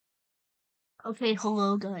Okay,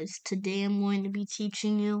 hello guys. Today I'm going to be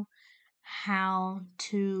teaching you how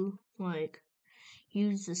to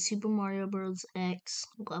use the Super Mario Bros. X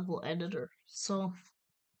level editor. So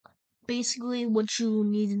basically what you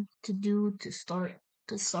need to do to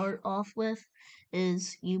start off with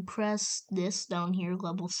is you press this down here,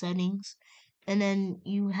 level settings, and then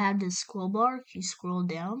you have this scroll bar, you scroll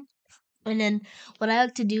down. And then what I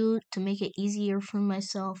like to do to make it easier for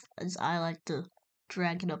myself is I like to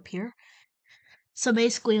drag it up here. So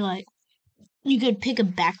basically you could pick a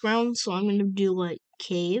background, so I'm gonna do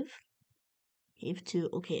cave. Cave 2.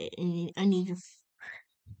 Okay, I need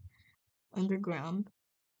underground.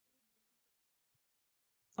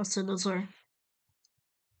 Oh, so those are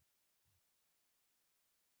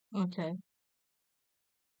okay.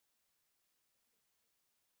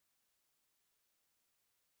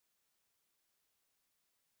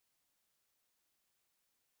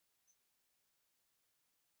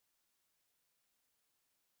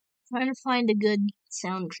 Trying to find a good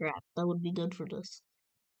soundtrack that would be good for this.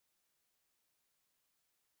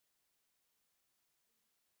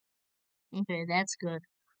 Okay, that's good.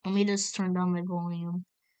 Let me just turn down my volume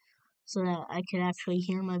so that I could actually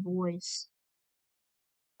hear my voice.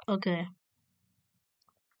 Okay,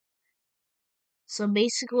 so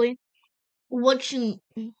basically, what you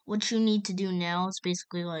need to do now is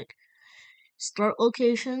basically start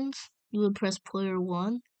locations. You would press player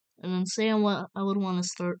 1, and then say I would want to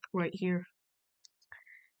start right here,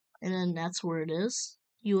 and then that's where it is.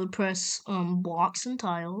 You would press blocks and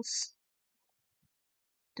tiles.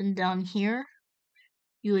 Then down here,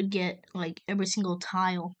 you would get every single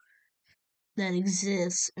tile that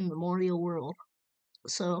exists in the Mario world.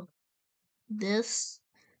 So this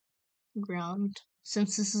ground,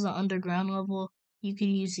 since this is an underground level, you could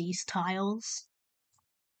use these tiles,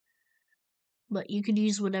 but you could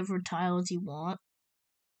use whatever tiles you want.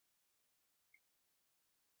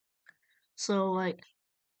 So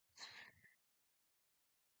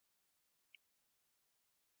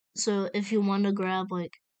so if you want to grab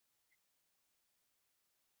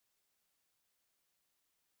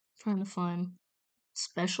trying to find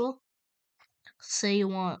special, say you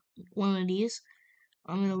want one of these,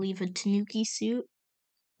 I'm gonna leave a Tanuki suit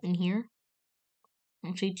in here.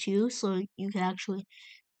 Actually two, so you can actually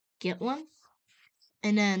get one.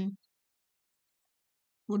 And then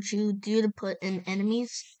what you do to put in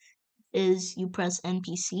enemies is you press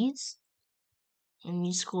NPCs and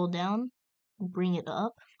you scroll down, bring it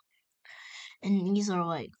up, and these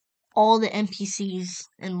are all the NPCs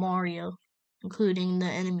in Mario, including the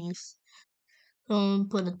enemies. So I'm gonna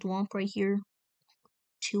put a Thwomp right here,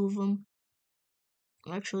 two of them.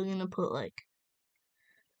 I'm actually gonna put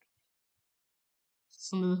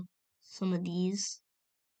some of these.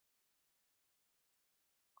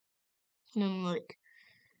 And then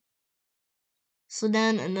so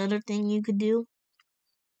then another thing you could do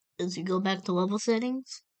is you go back to level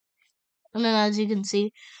settings, and then as you can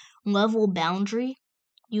see, level boundary,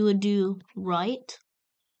 you would do right,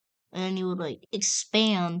 and you would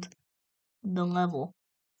expand the level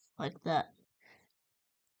like that.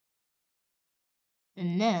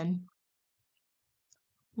 And then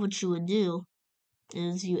what you would do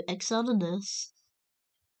is you X out of this,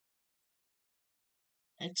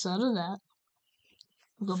 X out of that,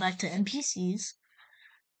 go back to NPCs,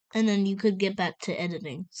 and then you could get back to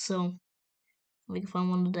editing. So if I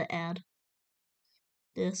wanted to add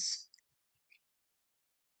this,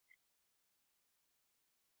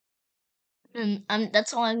 and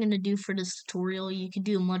that's all I'm gonna do for this tutorial. You could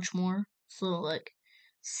do much more. So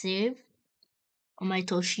save on my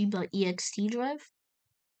Toshiba EXT drive,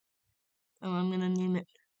 and I'm gonna name it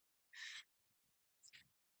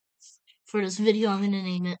for this video. I'm gonna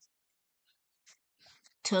name it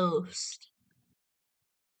Toast.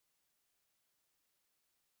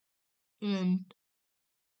 And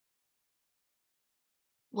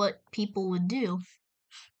what people would do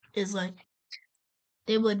is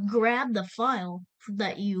they would grab the file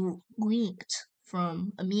that you leaked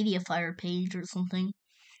from a MediaFire page or something,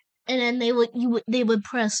 and then they would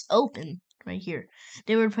press open right here.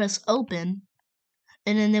 They would press open,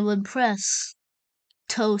 and then they would press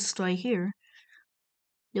toast right here.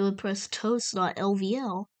 They would press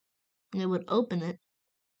toast.lvl, and they would open it,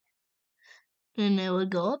 and they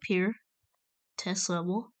would go up here, test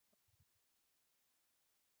level,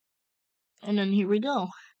 and then here we go.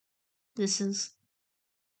 This is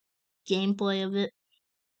gameplay of it.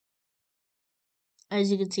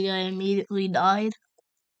 As you can see, I immediately died.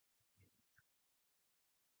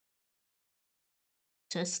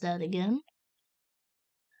 Test that again.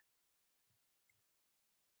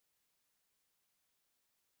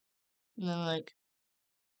 And then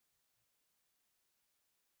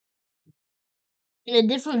In a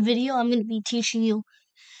different video, I'm gonna be teaching you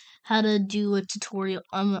how to do a tutorial.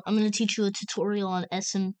 I'm gonna teach you a tutorial on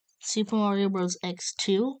Super Mario Bros.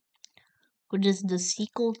 X2, which is the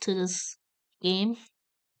sequel to this game.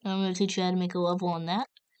 I'm gonna teach you how to make a level on that.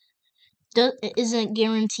 It isn't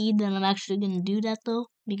guaranteed that I'm actually gonna do that though,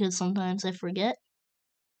 because sometimes I forget.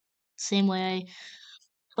 Same way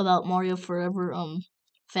about Mario Forever,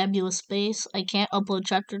 Fabulous Space. I can't upload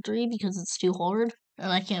Chapter 3 because it's too hard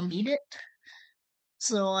and I can't beat it.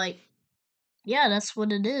 So like, yeah, that's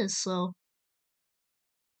what it is. So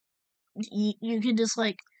you can just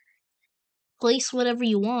like place whatever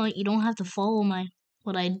you want. You don't have to follow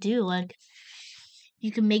what I do. Like,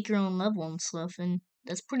 you can make your own level and stuff, and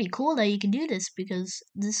that's pretty cool that you can do this because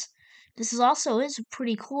this is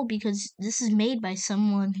pretty cool because this is made by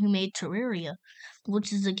someone who made Terraria,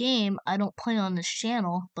 which is a game I don't play on this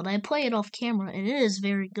channel, but I play it off camera and it is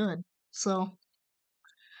very good. So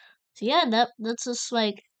yeah, that's just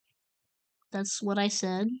like that's what I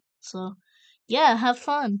said. So yeah, have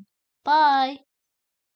fun. Bye.